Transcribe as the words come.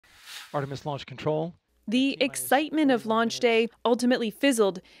Artemis Launch Control. The excitement of launch day ultimately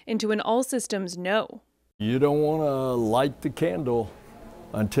fizzled into an all systems no. You don't want to light the candle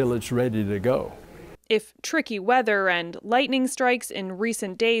until it's ready to go. If tricky weather and lightning strikes in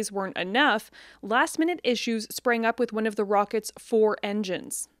recent days weren't enough, last-minute issues sprang up with one of the rocket's 4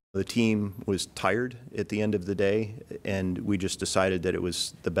 engines. The team was tired at the end of the day, and we just decided that it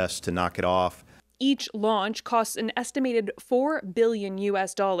was the best to knock it off. Each launch costs an estimated $4 billion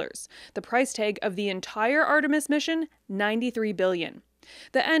US. The price tag of the entire Artemis mission, $93 billion.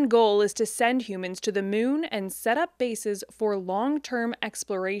 The end goal is to send humans to the moon and set up bases for long-term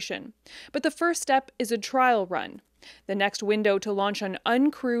exploration. But the first step is a trial run. The next window to launch an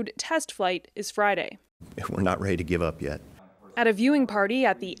uncrewed test flight is Friday. We're not ready to give up yet. At a viewing party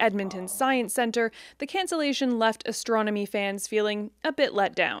at the Edmonton Science Centre, the cancellation left astronomy fans feeling a bit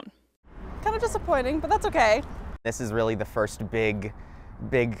let down. Kind of disappointing, but that's okay. This is really the first big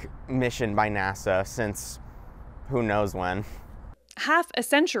mission by NASA since who knows when. Half a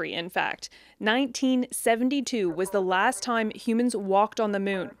century, in fact. 1972 was the last time humans walked on the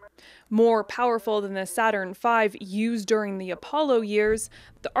moon. More powerful than the Saturn V used during the Apollo years,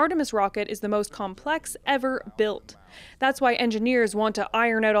 the Artemis rocket is the most complex ever built. That's why engineers want to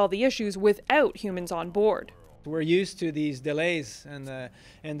iron out all the issues without humans on board. We're used to these delays in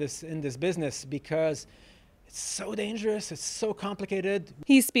this business because it's so dangerous, it's so complicated.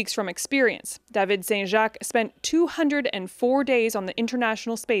 He speaks from experience. David Saint-Jacques spent 204 days on the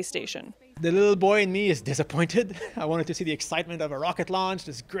International Space Station. The little boy in me is disappointed. I wanted to see the excitement of a rocket launch,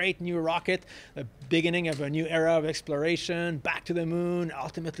 this great new rocket, the beginning of a new era of exploration, back to the moon,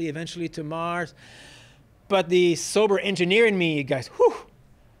 ultimately, eventually to Mars. But the sober engineer in me goes, whew,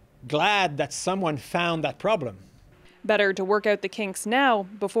 glad that someone found that problem. Better to work out the kinks now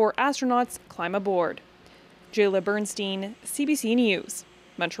before astronauts climb aboard. Jayla Bernstein, CBC News,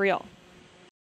 Montreal.